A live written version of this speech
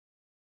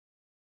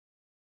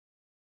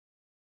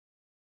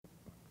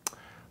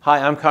Hi,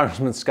 I'm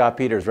Congressman Scott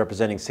Peters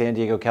representing San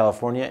Diego,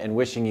 California, and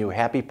wishing you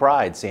happy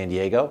Pride, San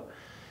Diego.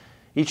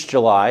 Each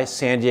July,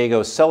 San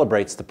Diego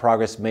celebrates the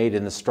progress made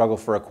in the struggle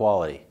for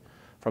equality,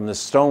 from the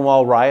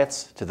Stonewall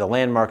riots to the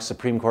landmark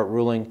Supreme Court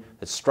ruling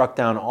that struck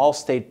down all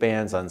state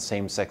bans on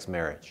same-sex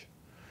marriage.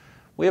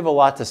 We have a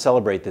lot to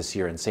celebrate this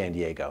year in San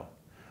Diego.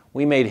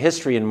 We made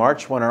history in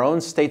March when our own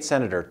state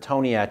senator,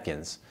 Toni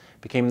Atkins,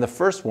 became the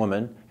first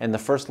woman and the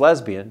first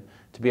lesbian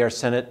to be our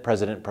Senate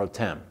President pro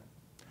tem.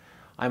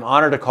 I'm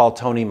honored to call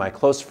Toni my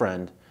close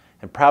friend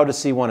and proud to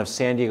see one of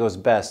San Diego's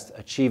best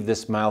achieve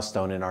this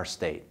milestone in our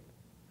state.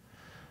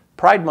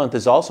 Pride Month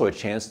is also a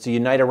chance to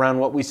unite around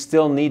what we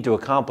still need to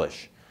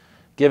accomplish,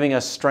 giving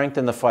us strength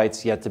in the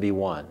fights yet to be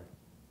won.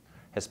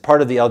 As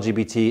part of the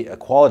LGBT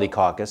Equality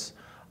Caucus,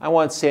 I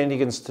want San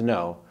Diegans to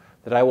know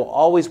that I will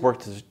always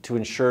work to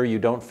ensure you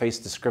don't face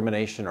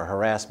discrimination or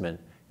harassment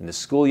in the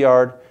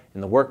schoolyard,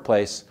 in the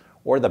workplace,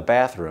 or the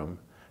bathroom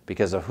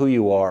because of who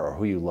you are or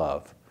who you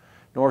love.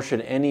 Nor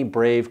should any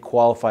brave,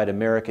 qualified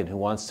American who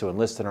wants to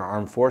enlist in our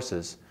armed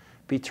forces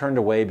be turned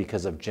away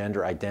because of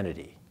gender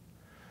identity.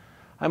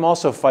 I'm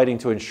also fighting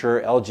to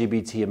ensure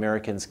LGBT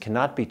Americans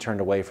cannot be turned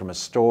away from a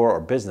store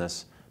or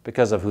business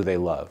because of who they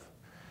love.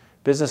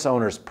 Business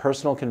owners'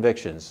 personal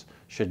convictions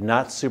should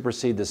not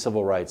supersede the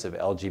civil rights of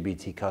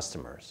LGBT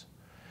customers.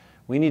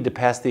 We need to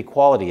pass the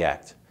Equality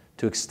Act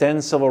to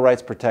extend civil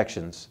rights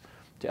protections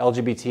to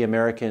LGBT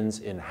Americans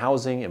in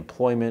housing,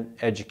 employment,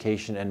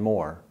 education, and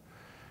more.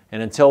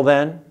 And until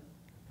then,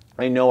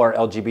 I know our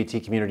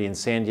LGBT community in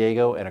San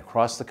Diego and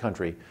across the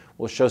country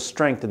will show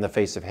strength in the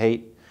face of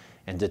hate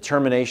and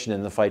determination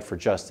in the fight for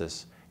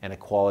justice and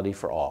equality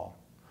for all.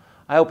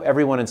 I hope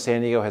everyone in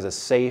San Diego has a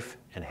safe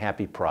and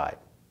happy Pride.